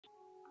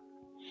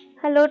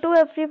Hello to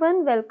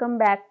everyone, welcome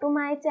back to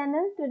my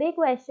channel. Today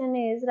question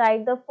is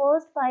write the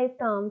first 5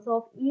 terms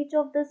of each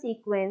of the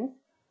sequence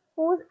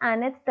whose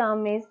nth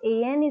term is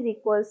an is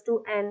equals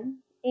to n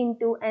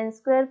into n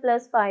square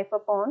plus 5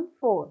 upon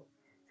 4.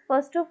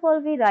 First of all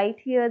we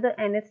write here the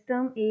nth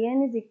term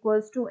an is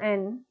equals to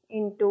n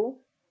into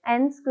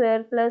n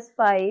square plus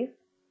 5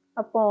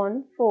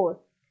 upon 4.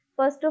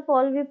 First of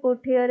all we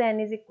put here n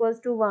is equals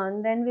to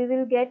 1, then we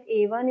will get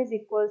a1 is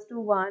equals to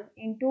 1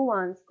 into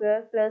 1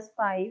 square plus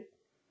 5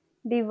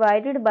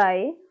 divided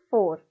by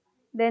 4.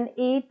 Then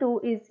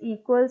a2 is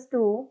equals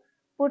to,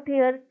 put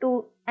here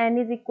 2, n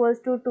is equals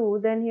to 2,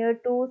 then here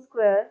 2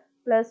 square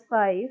plus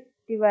 5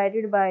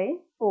 divided by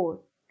 4.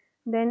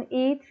 Then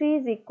a3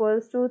 is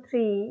equals to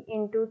 3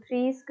 into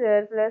 3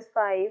 square plus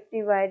 5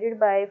 divided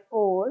by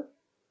 4.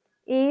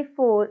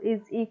 a4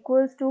 is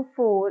equals to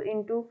 4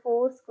 into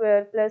 4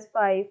 square plus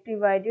 5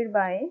 divided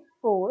by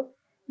 4.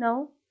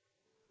 Now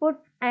put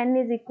n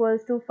is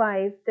equals to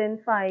 5, then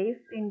 5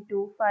 into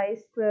 5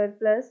 square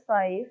plus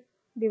 5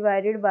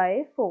 divided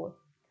by 4.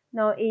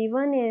 Now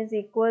a1 is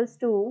equals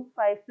to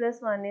 5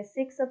 plus 1 is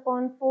 6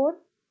 upon 4.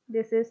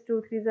 This is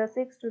 2 3s are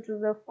 6, 2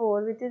 2s are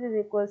 4, which is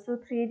equals to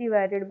 3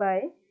 divided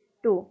by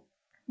 2.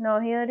 Now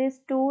here is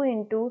 2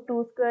 into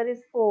 2 square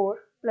is 4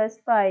 plus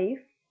 5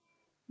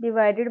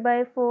 divided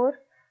by 4.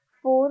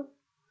 4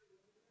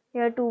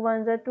 here 2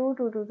 1s are 2,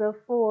 2 2s are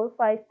 4,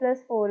 5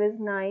 plus 4 is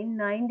 9,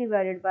 9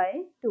 divided by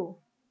 2.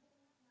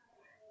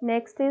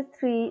 Next is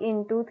 3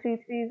 into 3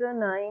 3s are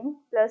 9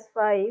 plus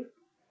 5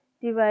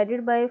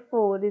 divided by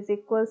 4 is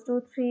equals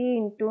to 3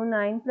 into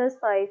 9 plus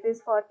 5 is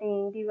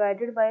 14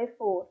 divided by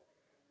 4.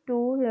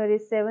 2 here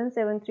is 7,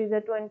 7 3s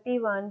are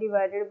 21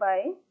 divided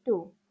by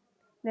 2.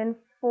 Then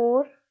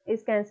 4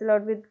 is cancelled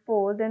out with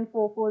 4, then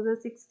 4 4s are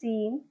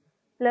 16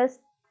 plus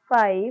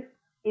 5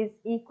 is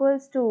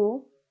equals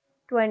to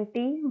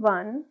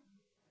 21.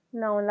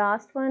 Now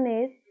last one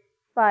is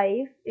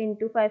 5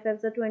 into 5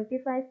 5s are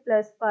 25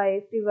 plus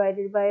 5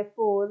 divided by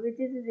 4, which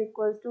is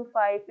equals to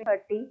 5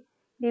 30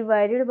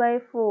 divided by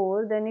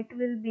 4, then it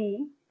will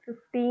be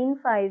 15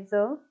 5s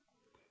are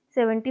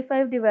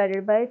 75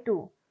 divided by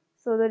 2.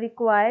 So the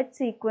required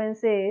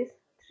sequence is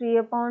 3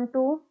 upon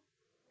 2,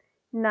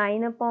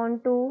 9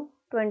 upon 2,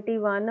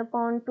 21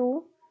 upon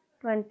 2,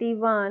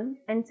 21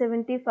 and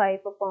 75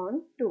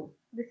 upon 2.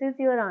 This is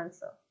your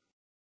answer.